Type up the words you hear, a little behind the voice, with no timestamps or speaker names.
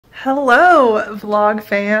Hello, vlog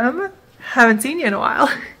fam. Haven't seen you in a while.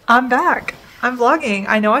 I'm back. I'm vlogging.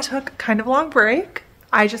 I know I took kind of a long break.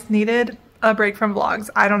 I just needed a break from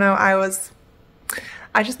vlogs. I don't know, I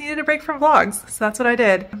just needed a break from vlogs, so that's what I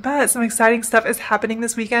did. But some exciting stuff is happening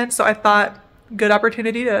this weekend, so I thought good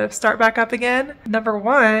opportunity to start back up again. Number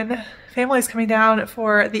one, family's coming down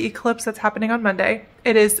for the eclipse that's happening on Monday.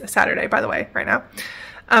 It is Saturday, by the way, right now.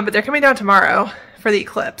 But they're coming down tomorrow for the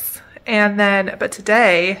eclipse. And then, but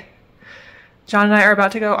today, John and I are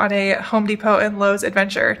about to go on a Home Depot and Lowe's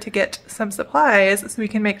adventure to get some supplies so we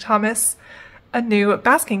can make Thomas a new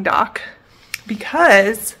basking dock,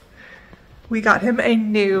 because we got him a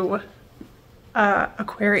new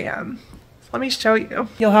aquarium. So let me show you.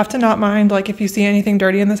 You'll have to not mind like if you see anything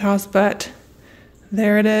dirty in this house, but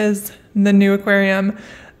there it is, the new aquarium.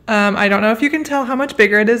 I don't know if you can tell how much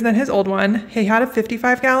bigger it is than his old one. He had a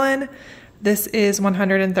 55-gallon. This is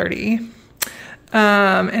 130.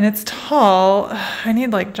 And it's tall. I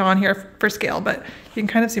need like John here for scale, but you can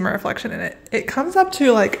kind of see my reflection in it. It comes up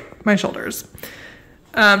to like my shoulders.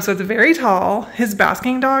 So it's very tall. His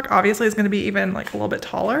basking dock obviously is going to be even like a little bit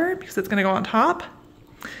taller because it's going to go on top.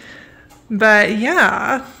 But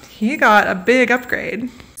yeah, he got a big upgrade.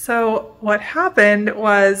 So what happened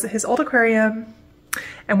was his old aquarium,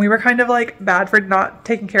 and we were kind of like bad for not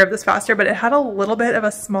taking care of this faster, but it had a little bit of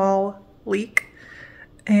a small leak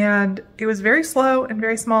and it was very slow and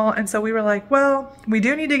very small. And so we were like, well, we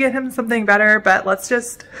do need to get him something better, but let's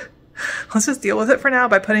just deal with it for now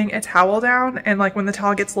by putting a towel down. And like when the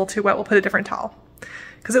towel gets a little too wet, we'll put a different towel,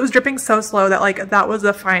 because it was dripping so slow that like that was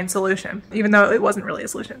a fine solution, even though it wasn't really a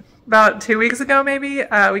solution. About 2 weeks ago, maybe,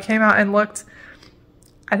 we came out and looked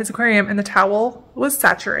at his aquarium and the towel was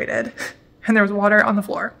saturated and there was water on the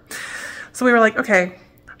floor. So we were like, okay,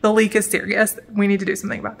 the leak is serious. We need to do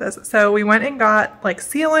something about this. So we went and got like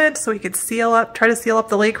sealant so we could try to seal up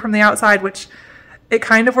the leak from the outside, which it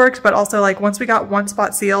kind of worked, but also like once we got one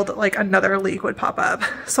spot sealed, like another leak would pop up.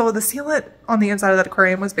 So the sealant on the inside of that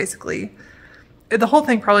aquarium was basically, the whole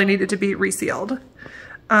thing probably needed to be resealed.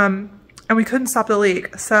 And we couldn't stop the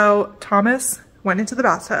leak. So Thomas went into the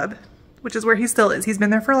bathtub, which is where he still is. He's been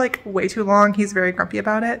there for like way too long. He's very grumpy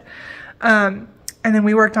about it. And then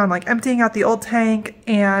we worked on like emptying out the old tank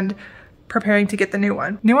and preparing to get the new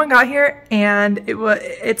one. New one got here and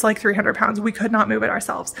it's like 300 pounds. We could not move it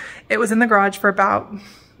ourselves. It was in the garage for about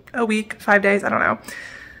a week, 5 days, I don't know.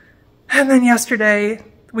 And then yesterday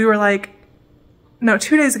we were like, no,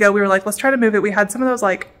 2 days ago, we were like, let's try to move it. We had some of those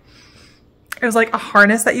like, it was like a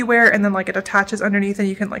harness that you wear and then like it attaches underneath and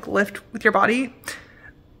you can like lift with your body.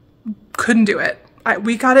 Couldn't do it.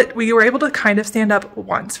 We were able to kind of stand up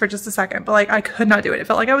once for just a second, but like I could not do it. It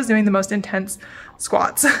felt like I was doing the most intense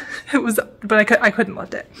squats. But I couldn't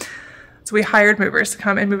lift it. So we hired movers to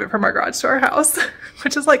come and move it from our garage to our house,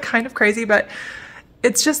 which is like kind of crazy, but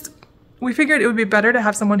it's just, we figured it would be better to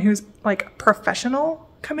have someone who's like professional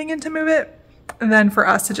coming in to move it than for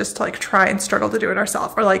us to just like try and struggle to do it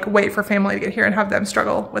ourselves, or like wait for family to get here and have them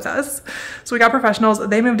struggle with us. So we got professionals.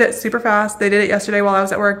 They moved it super fast. They did it yesterday while I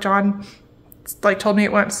was at work. John like told me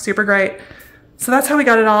it went super great. So that's how we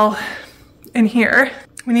got it all in here.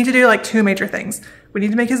 We need to do like two major things. We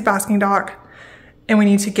need to make his basking dock and we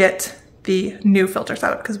need to get the new filter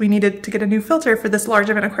set up, because we needed to get a new filter for this large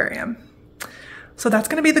of an aquarium. So that's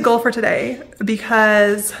going to be the goal for today,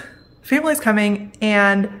 because family's coming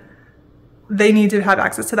and they need to have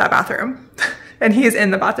access to that bathroom. And he is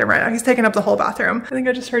in the bathroom right now. He's taking up the whole bathroom. I think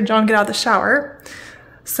I just heard John get out of the shower.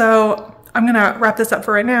 So I'm gonna wrap this up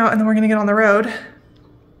for right now and then we're gonna get on the road.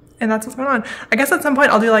 And that's what's going on. I guess at some point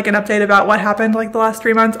I'll do like an update about what happened like the last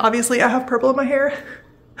 3 months. Obviously I have purple in my hair,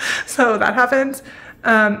 so that happened.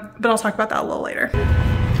 But I'll talk about that a little later.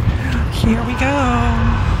 Here we go.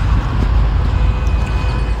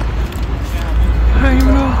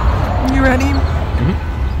 Are you ready?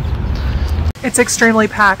 It's extremely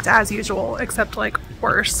packed as usual, except like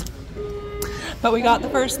worse. But we got the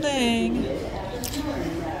first thing.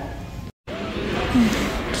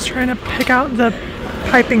 Just trying to pick out the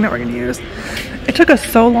piping that we're gonna use. It took us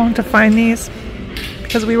so long to find these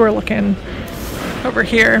because we were looking over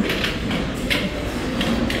here.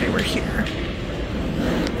 Okay, we're here.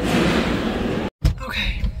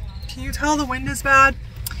 Okay, can you tell the wind is bad?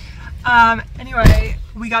 Anyway,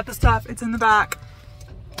 we got the stuff. It's in the back.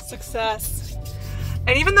 Success.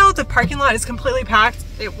 And even though the parking lot is completely packed,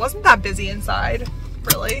 it wasn't that busy inside,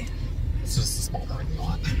 really. It's just a small parking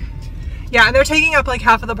lot. Yeah, and they're taking up like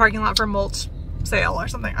half of the parking lot for mulch sale or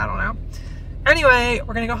something, I don't know. Anyway,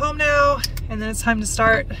 we're gonna go home now, and then it's time to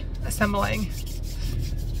start assembling.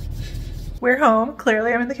 We're home.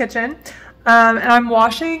 Clearly I'm in the kitchen. And I'm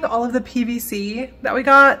washing all of the PVC that we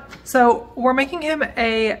got. So we're making him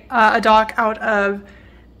a dock out of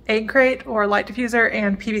egg crate or light diffuser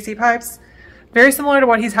and PVC pipes. Very similar to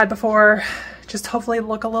what he's had before, just hopefully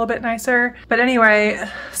look a little bit nicer. But anyway,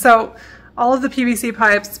 so all of the PVC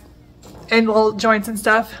pipes and little joints and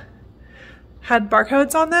stuff had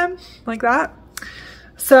barcodes on them like that.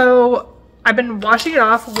 So I've been washing it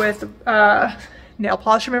off with nail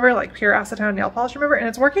polish remover, like pure acetone nail polish remover, and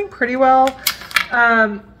it's working pretty well.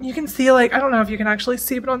 You can see, like, I don't know if you can actually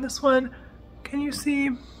see, but on this one, can you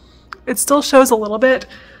see? It still shows a little bit.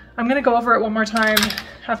 I'm gonna go over it one more time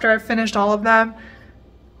after I've finished all of them,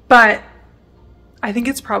 but I think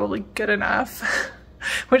it's probably good enough.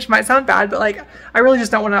 Which might sound bad, but like, I really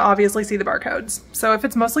just don't want to obviously see the barcodes. So if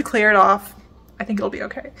it's mostly cleared off, I think it'll be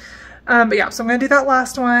okay. But yeah, so I'm going to do that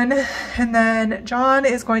last one. And then John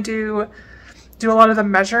is going to do a lot of the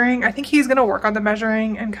measuring. I think he's going to work on the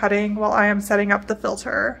measuring and cutting while I am setting up the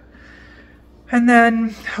filter. And then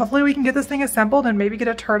hopefully we can get this thing assembled and maybe get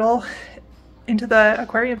a turtle into the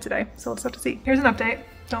aquarium today. So let's have to see. Here's an update.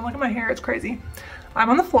 Don't look at my hair, it's crazy. I'm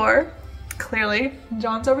on the floor, clearly.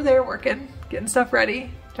 John's over there working, getting stuff ready.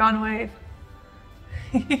 John, wave.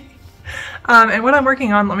 And what I'm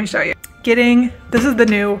working on, let me show you. This is the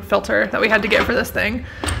new filter that we had to get for this thing.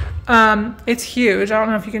 It's huge. I don't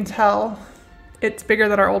know if you can tell. It's bigger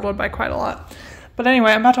than our old one by quite a lot. But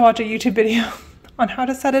anyway, I'm about to watch a YouTube video on how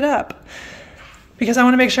to set it up because I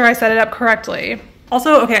want to make sure I set it up correctly.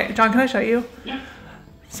 Also, okay, John, can I show you? Yeah.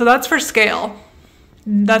 So that's for scale.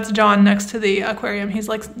 That's John next to the aquarium. He's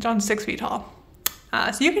like, John's 6 feet tall.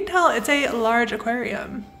 So you can tell it's a large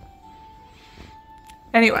aquarium.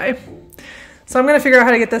 Anyway, so I'm gonna figure out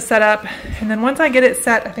how to get this set up. And then once I get it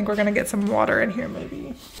set, I think we're gonna get some water in here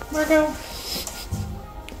maybe. Margo,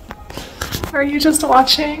 are you just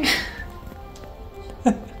watching?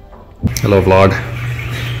 Hello vlog.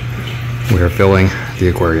 We are filling the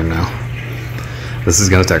aquarium now. This is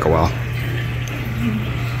gonna take a while.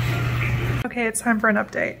 Okay, it's time for an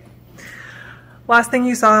update. Last thing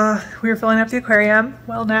you saw, we were filling up the aquarium.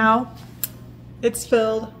 Well, now it's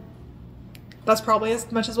filled. That's probably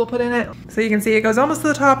as much as we'll put in it. So you can see it goes almost to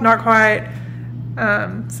the top, not quite.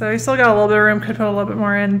 So you still got a little bit of room, could put a little bit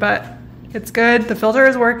more in, but it's good. The filter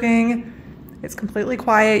is working. It's completely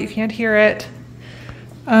quiet, you can't hear it.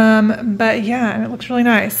 But yeah, and it looks really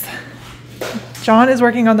nice. John is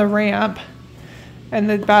working on the ramp and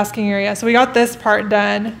the basking area. So we got this part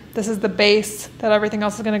done. This is the base that everything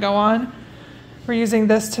else is gonna go on. We're using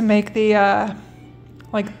this to make the,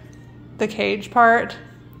 like the cage part.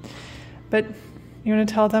 But you wanna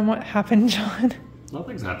tell them what happened, John?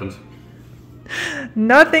 Nothing's happened.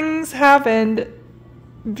 Nothing's happened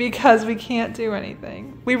because we can't do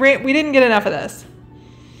anything. We didn't get enough of this.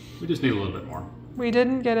 We just need a little bit more. We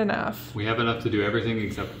didn't get enough. We have enough to do everything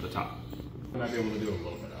except the top. We might be able to do a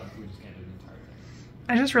little bit of it. We just can't do the entire thing.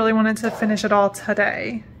 I just really wanted to finish it all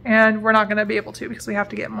today, and we're not gonna be able to because we have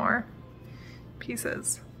to get more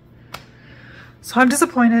pieces. So I'm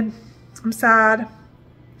disappointed. I'm sad.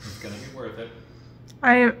 It's gonna be worth it.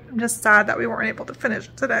 I am just sad that we weren't able to finish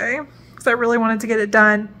it today because I really wanted to get it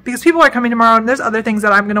done because people are coming tomorrow and there's other things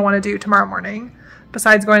that I'm gonna wanna do tomorrow morning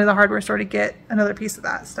besides going to the hardware store to get another piece of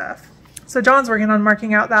that stuff. So John's working on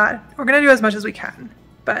marking out that. We're gonna do as much as we can,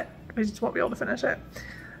 but we just won't be able to finish it.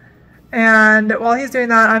 And while he's doing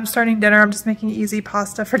that, I'm starting dinner. I'm just making easy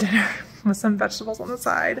pasta for dinner with some vegetables on the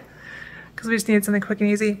side because we just needed something quick and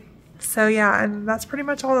easy. So yeah, and that's pretty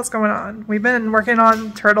much all that's going on. We've been working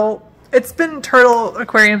on it's been turtle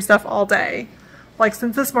aquarium stuff all day. Like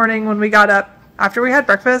since this morning when we got up, after we had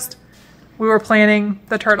breakfast, we were planning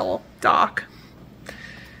the turtle dock.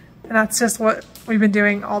 And that's just what we've been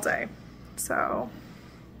doing all day. So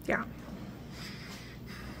yeah.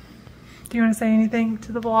 Do you want to say anything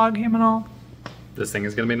to the vlog, Himanol? This thing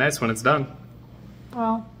is gonna be nice when it's done.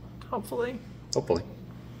 Well, hopefully. Hopefully.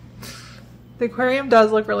 The aquarium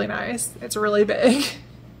does look really nice. It's really big.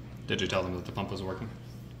 Did you tell them that the pump was working?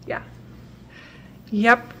 Yeah.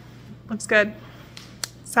 Yep. Looks good.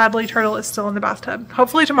 Sadly, Turtle is still in the bathtub.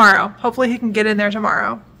 Hopefully tomorrow. Hopefully he can get in there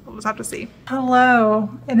tomorrow. We'll just have to see. Hello.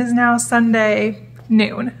 It is now Sunday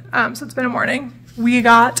noon. So it's been a morning. We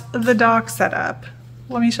got the dock set up.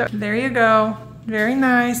 Let me show you. There you go. Very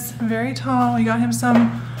nice. Very tall. We got him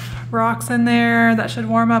some rocks in there. That should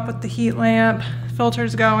warm up with the heat lamp.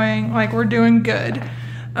 Filters going. Like, we're doing good.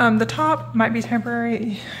 The top might be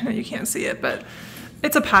temporary. I know you can't see it, but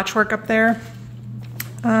it's a patchwork up there.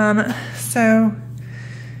 So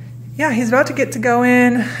yeah, he's about to get to go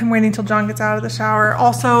in. I'm waiting till John gets out of the shower.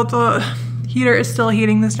 Also, the heater is still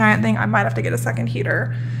heating this giant thing. I might have to get a second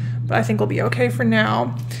heater, but I think we'll be okay for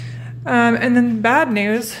now. And then bad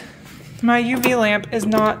news, my UV lamp is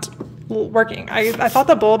not working. I thought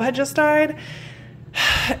the bulb had just died,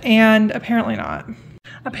 and apparently not.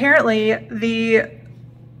 Apparently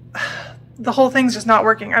the whole thing's just not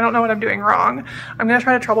working. I don't know what I'm doing wrong. I'm gonna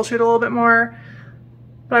try to troubleshoot a little bit more,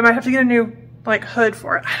 but I might have to get a new like hood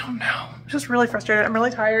for it. I don't know. I'm just really frustrated. I'm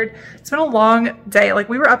really tired. It's been a long day. Like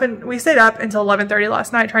we stayed up until 11:30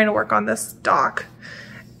 last night trying to work on this dock,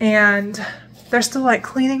 and there's still like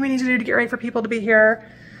cleaning we need to do to get ready for people to be here.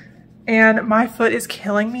 And my foot is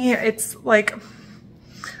killing me. It's like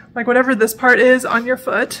whatever this part is on your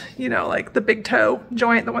foot, you know, like the big toe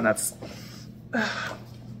joint, the one that's,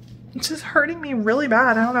 it's just hurting me really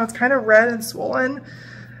bad. I don't know, it's kind of red and swollen.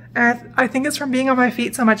 And I think it's from being on my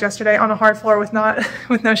feet so much yesterday on a hard floor with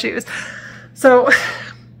no shoes. So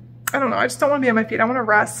I don't know, I just don't want to be on my feet. I want to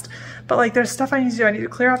rest. But like there's stuff I need to do. I need to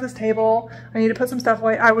clear off this table. I need to put some stuff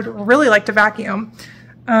away. I would really like to vacuum.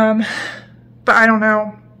 But I don't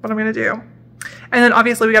know what I'm gonna do. And then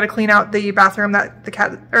obviously we got to clean out the bathroom that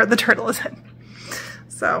the turtle is in.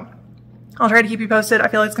 So I'll try to keep you posted. I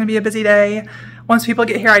feel like it's gonna be a busy day. Once people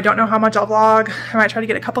get here, I don't know how much I'll vlog. I might try to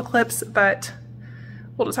get a couple clips, but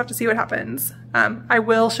we'll just have to see what happens. I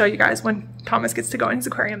will show you guys when Thomas gets to go in his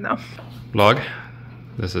aquarium though. Vlog,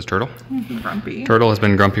 this is Turtle. Grumpy. Turtle has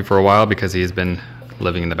been grumpy for a while because he's been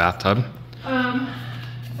living in the bathtub. So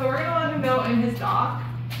we're gonna let him go in his dock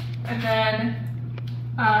and then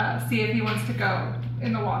see if he wants to go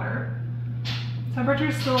in the water.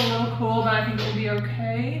 Temperature's still a little cool, but I think it will be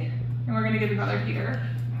okay. And we're gonna get another heater.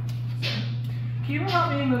 So, can you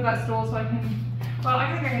help me move that stool so I can, well,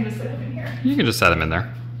 I think I can just sit him in here. You can just set him in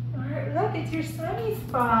there. All right, look, it's your sunny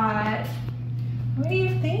spot. What do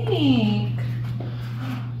you think?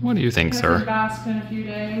 What do you think, sir? He'll bask in a few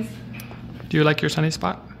days. Do you like your sunny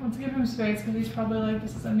spot? Let's give him space because he's probably like,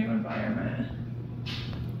 this is a new environment.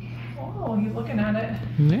 Oh, he's looking at it.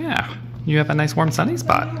 Yeah, you have a nice warm sunny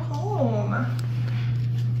spot. New home.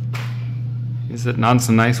 He's sitting on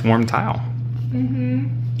some nice warm tile.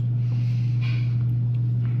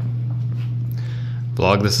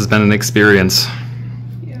 Vlog, this has been an experience.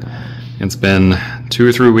 Yeah. It's been 2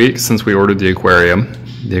 or 3 weeks since we ordered the aquarium.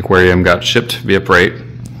 The aquarium got shipped via freight.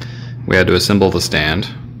 We had to assemble the stand.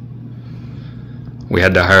 We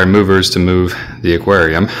had to hire movers to move the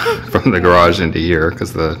aquarium from the garage into here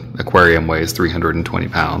because the aquarium weighs 320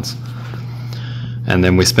 pounds. And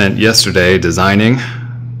then we spent yesterday designing,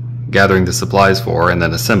 gathering the supplies for, and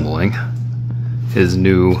then assembling his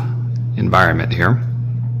new environment here.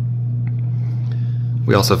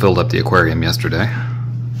 We also filled up the aquarium yesterday.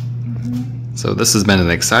 So this has been an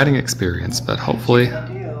exciting experience, but hopefully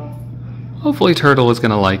Turtle is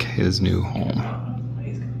gonna like his new home.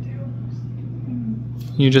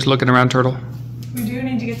 You just looking around, Turtle? We do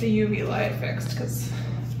need to get the UV light fixed because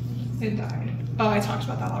it died. Oh, I talked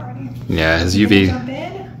about that already. Yeah, his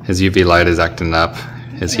UV light is acting up.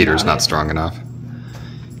 His heater's not strong enough.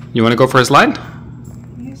 You want to go for a slide?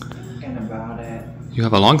 He's thinking about it. You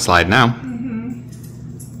have a long slide now.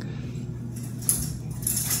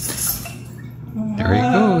 There he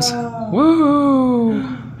goes. Whoa!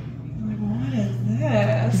 What is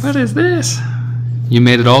this? What is this? You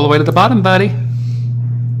made it all the way to the bottom, buddy.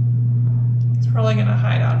 Probably gonna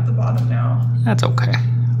hide out at the bottom now. That's okay.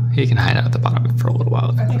 He can hide out at the bottom for a little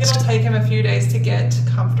while. I think it'll take him a few days to get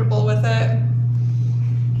comfortable with it.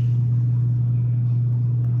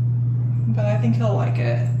 But I think he'll like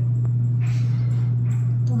it.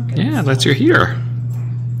 Yeah, that's your heater.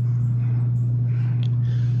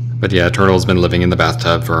 But yeah, Turtle's been living in the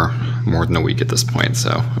bathtub for more than a week at this point,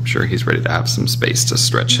 so I'm sure he's ready to have some space to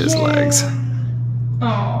stretch his legs.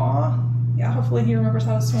 Aww. Yeah, hopefully he remembers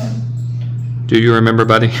how to swim. Do you remember,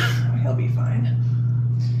 buddy? Oh, he'll be fine.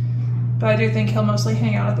 But I do think he'll mostly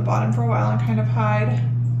hang out at the bottom for a while and kind of hide.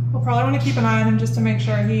 We'll probably want to keep an eye on him just to make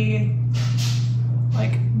sure he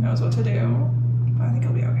like knows what to do. But I think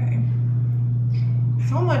he'll be okay.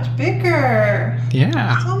 So much bigger.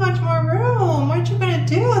 Yeah. So much more room. What you gonna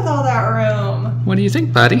do with all that room? What do you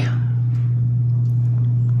think, buddy?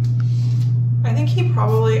 I think he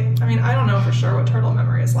probably, I mean, I don't know for sure what turtle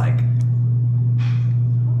memory is like.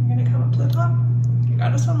 You're gonna come up to the top? You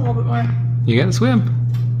gotta swim a little bit more. You gotta swim.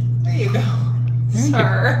 There you go,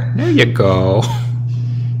 sir. There you go.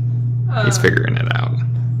 He's figuring it out.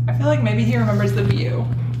 I feel like maybe he remembers the view.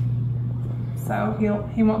 So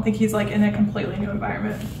he won't think he's like in a completely new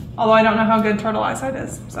environment. Although I don't know how good turtle eyesight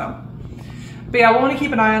is, so. But yeah, we'll want to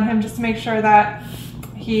keep an eye on him just to make sure that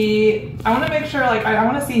I want to make sure, like, I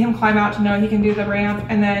want to see him climb out to know he can do the ramp,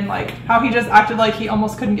 and then like how he just acted like he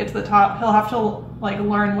almost couldn't get to the top. He'll have to like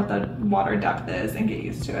learn what the water depth is and get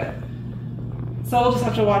used to it. So we'll just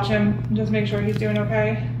have to watch him and just make sure he's doing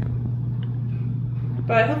okay.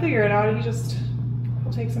 But he'll figure it out.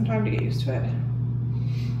 He'll take some time to get used to it.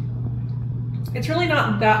 It's really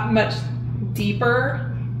not that much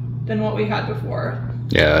deeper than what we had before.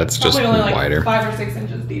 Yeah, it's probably just only like wider. 5 or 6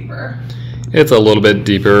 inches deeper. It's a little bit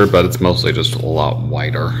deeper, but it's mostly just a lot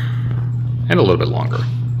wider and a little bit longer.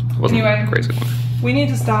 It wasn't Anyway, crazy long. We need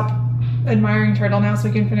to stop admiring Turtle now so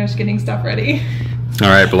we can finish getting stuff ready. All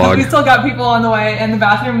right, vlog. We still got people on the way, and the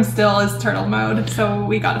bathroom still is Turtle mode, so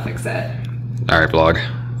we gotta fix it. All right, vlog.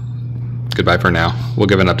 Goodbye for now. We'll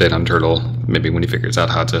give an update on Turtle maybe when he figures out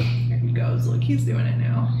how to. Here he goes. Look, he's doing it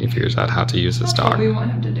now. He figures out how to use his That's dog. what we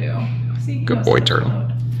want him to do. See, he Good knows boy, Turtle Turtle.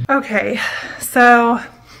 mode. Okay, so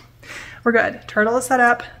we're good. Turtle is set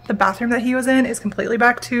up. The bathroom that he was in is completely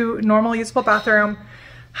back to normal usable bathroom.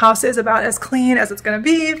 House is about as clean as it's gonna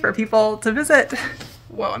be for people to visit.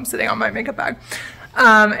 Whoa, I'm sitting on my makeup bag.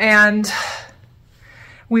 And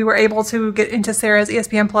we were able to get into Sarah's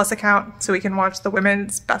ESPN Plus account so we can watch the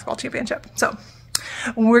women's basketball championship. So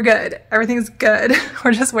we're good. Everything's good.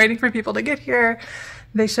 We're just waiting for people to get here.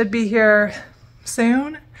 They should be here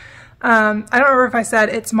soon. I don't remember if I said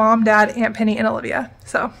it's Mom, Dad, Aunt Penny, and Olivia.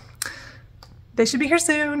 So they should be here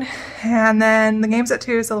soon. And then the game's at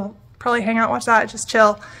 2, so we'll probably hang out, watch that, just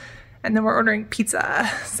chill. And then we're ordering pizza.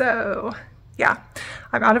 So yeah,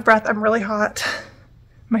 I'm out of breath. I'm really hot.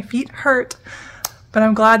 My feet hurt, but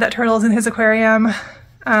I'm glad that Turtle's in his aquarium.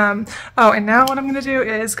 Oh, and now what I'm gonna do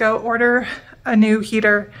is go order a new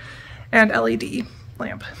heater and LED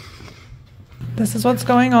lamp. This is what's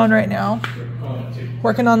going on right now.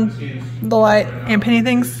 Working on the light. Aunt Penny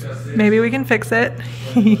thinks maybe we can fix it.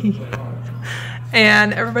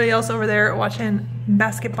 And everybody else over there watching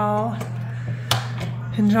basketball.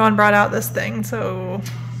 And John brought out this thing, so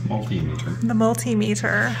Multimeter. the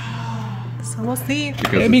multimeter. So we'll see.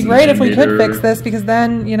 Because It'd be it's great an if we could meter. fix this, because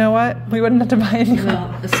then, you know what? We wouldn't have to buy any.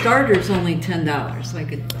 Well, a starter's only $10.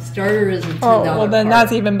 Like a starter is a $10 Oh, well then part.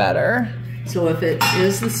 that's even better. So if it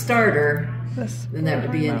is the starter, This, then that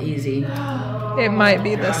would be an easy. it might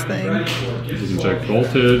be this thing. You can check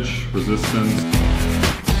voltage, resistance.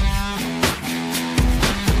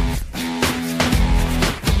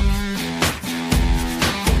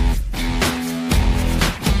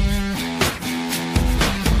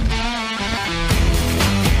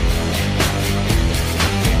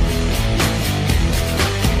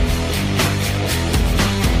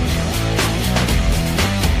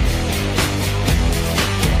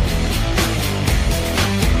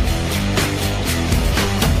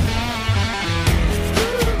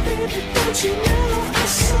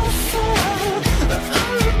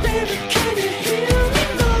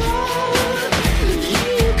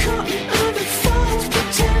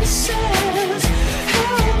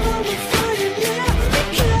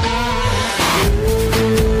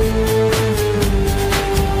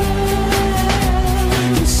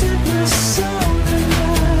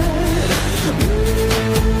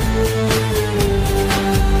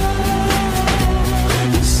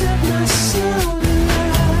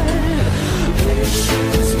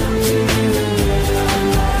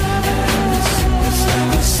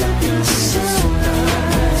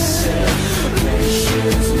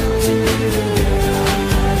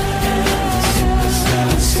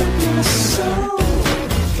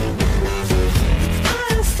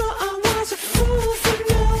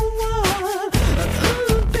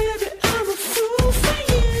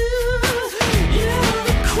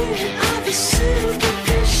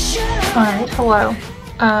 Alright, hello.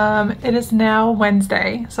 It is now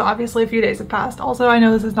Wednesday, so obviously a few days have passed. Also, I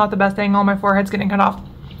know this is not the best angle, my forehead's getting cut off.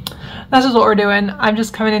 That's just what we're doing. I'm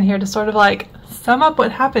just coming in here to sort of like sum up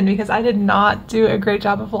what happened because I did not do a great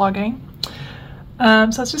job of vlogging.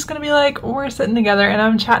 So it's just gonna be like, we're sitting together and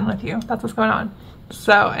I'm chatting with you. That's what's going on.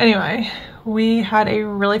 So anyway, we had a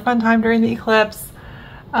really fun time during the eclipse.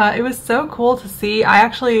 It was so cool to see. I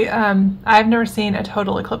actually, I've never seen a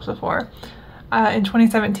total eclipse before. In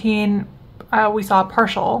 2017, we saw a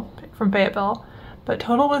partial from Fayetteville, but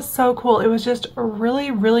total was so cool. It was just really,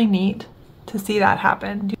 really neat to see that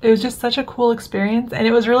happen. It was just such a cool experience, and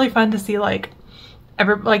it was really fun to see like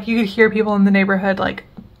you could hear people in the neighborhood like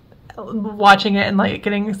watching it and like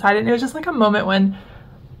getting excited. And it was just like a moment when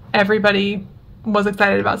everybody was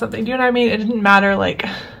excited about something. Do you know what I mean? It didn't matter like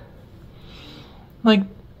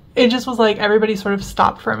it just was like everybody sort of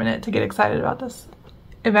stopped for a minute to get excited about this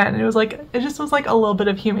event, and it was like it just was like a little bit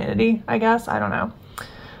of humanity, I guess. I don't know.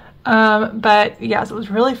 But yes, it was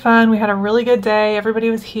really fun. We had a really good day. Everybody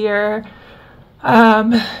was here.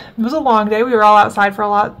 It was a long day. We were all outside for a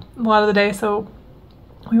lot of the day, so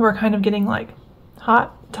we were kind of getting like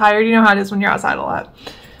hot, tired. You know how it is when you're outside a lot.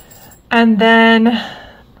 And then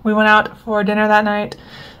we went out for dinner that night.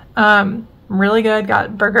 Really good,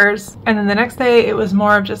 got burgers. And then the next day it was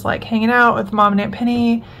more of just like hanging out with Mom and Aunt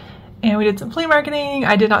Penny, and we did some flea marketing.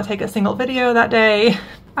 I did not take a single video that day.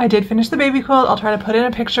 I did finish the baby quilt. I'll try to put in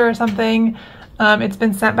a picture or something. It's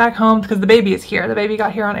been sent back home because the baby is here. The baby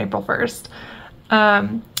got here on April 1st.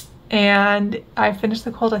 And I finished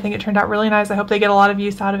the quilt. I think it turned out really nice. I hope they get a lot of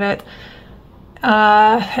use out of it.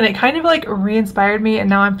 And it kind of like re-inspired me, and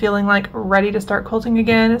now I'm feeling like ready to start quilting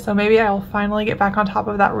again. So maybe I'll finally get back on top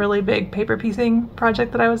of that really big paper piecing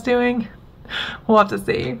project that I was doing. We'll have to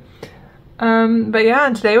see. But yeah,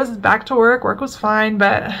 and today was back to work. Work was fine,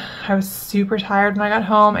 but I was super tired when I got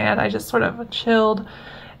home, and I just sort of chilled,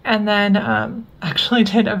 and then actually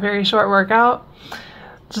did a very short workout,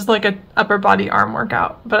 just like an upper body arm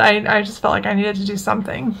workout. But I just felt like I needed to do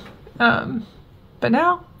something. But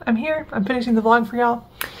now I'm here. I'm finishing the vlog for y'all,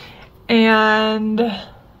 and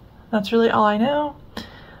that's really all I know.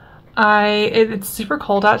 It's super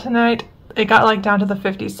cold out tonight. It got like down to the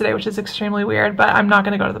 50s today, which is extremely weird, but I'm not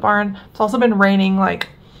going to go to the barn. It's also been raining like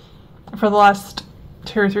for the last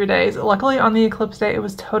 2 or 3 days. Luckily on the eclipse day, it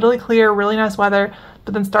was totally clear, really nice weather,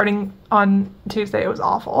 but then starting on Tuesday, it was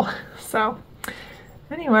awful. So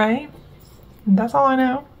anyway, that's all I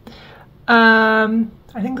know.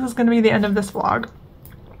 I think this is going to be the end of this vlog.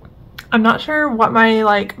 I'm not sure what my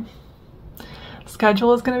like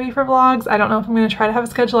schedule is going to be for vlogs. I don't know if I'm going to try to have a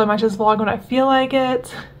schedule. I might just vlog when I feel like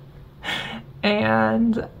it.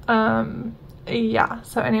 And yeah,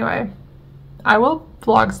 so anyway, I will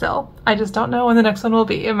vlog still. I just don't know when the next one will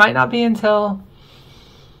be. It might not be until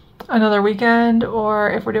another weekend, or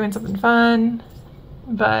if we're doing something fun.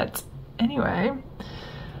 But anyway,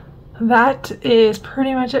 that is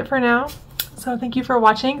pretty much it for now. So thank you for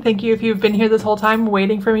watching. Thank you if you've been here this whole time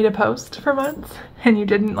waiting for me to post for months and you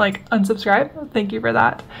didn't like unsubscribe. Thank you for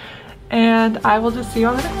that. And I will just see you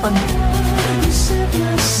on the next one.